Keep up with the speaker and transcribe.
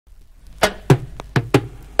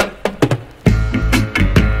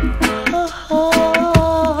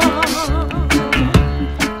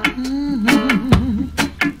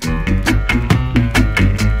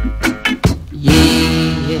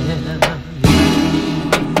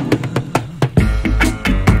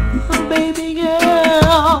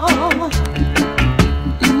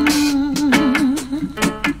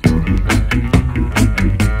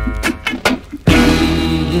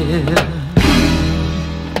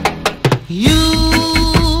You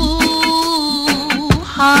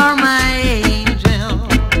are my angel.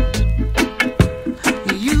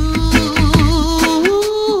 You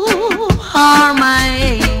are my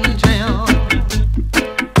angel.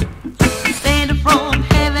 Sent from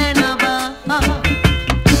heaven above,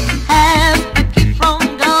 as a gift from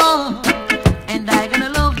God. And I'm gonna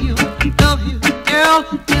love you, girl,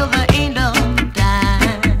 till the end of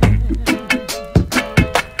time.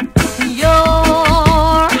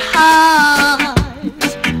 Your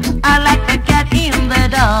eyes are like a cat in the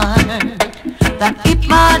dark that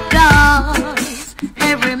hypnotize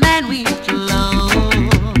every man with love.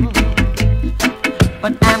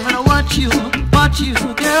 But I'm gonna watch you,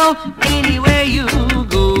 girl, anywhere you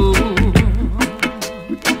go,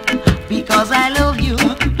 because I love you,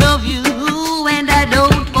 and I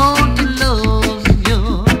don't want to lose you.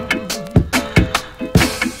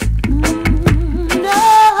 No,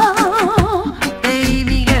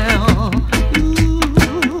 baby girl,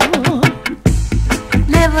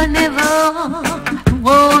 never, never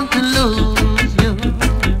want to lose you.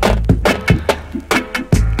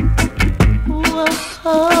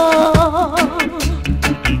 Whoa.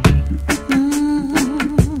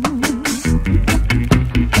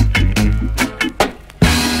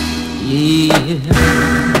 Yeah.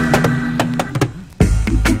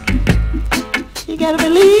 You gotta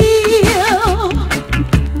believe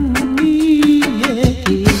me, yeah.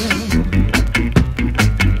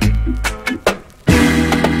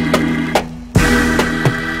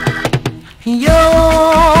 Your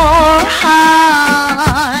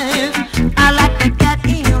eyes are like a cat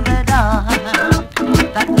in the dark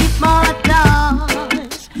that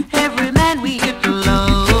hypnotize every man with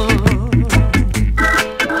love.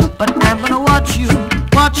 But I'm gonna watch you,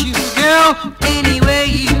 girl, anywhere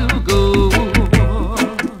you go,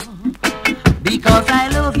 because I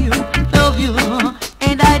love you,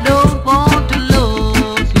 and I don't want to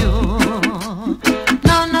lose you.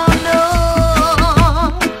 No, no, no,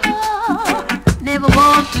 never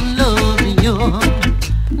want to lose you.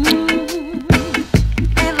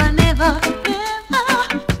 Never, never, never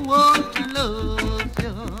want to lose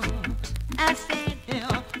you. I said,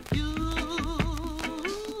 girl, you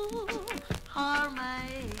are my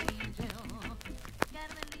angel.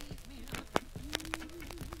 Gotta believe me.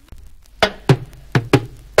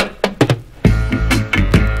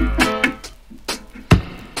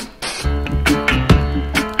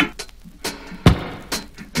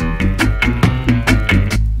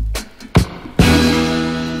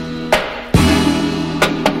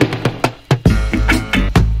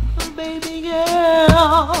 Oh, baby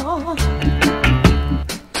girl.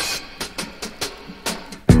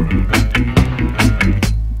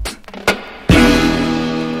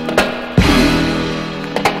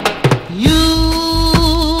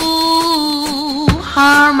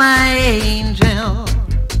 Are my angel.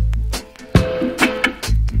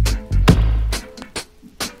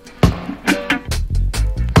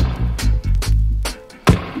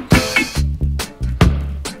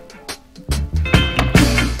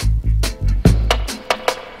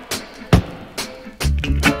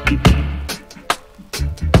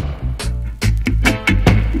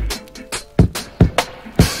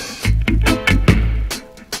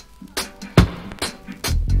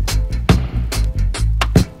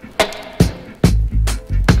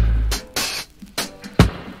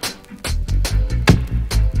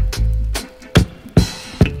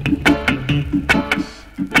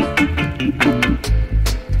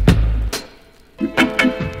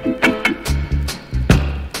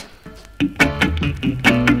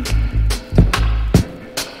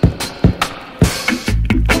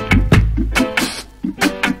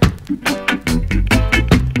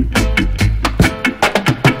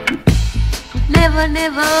 Never,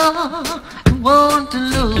 never want to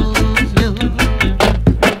lose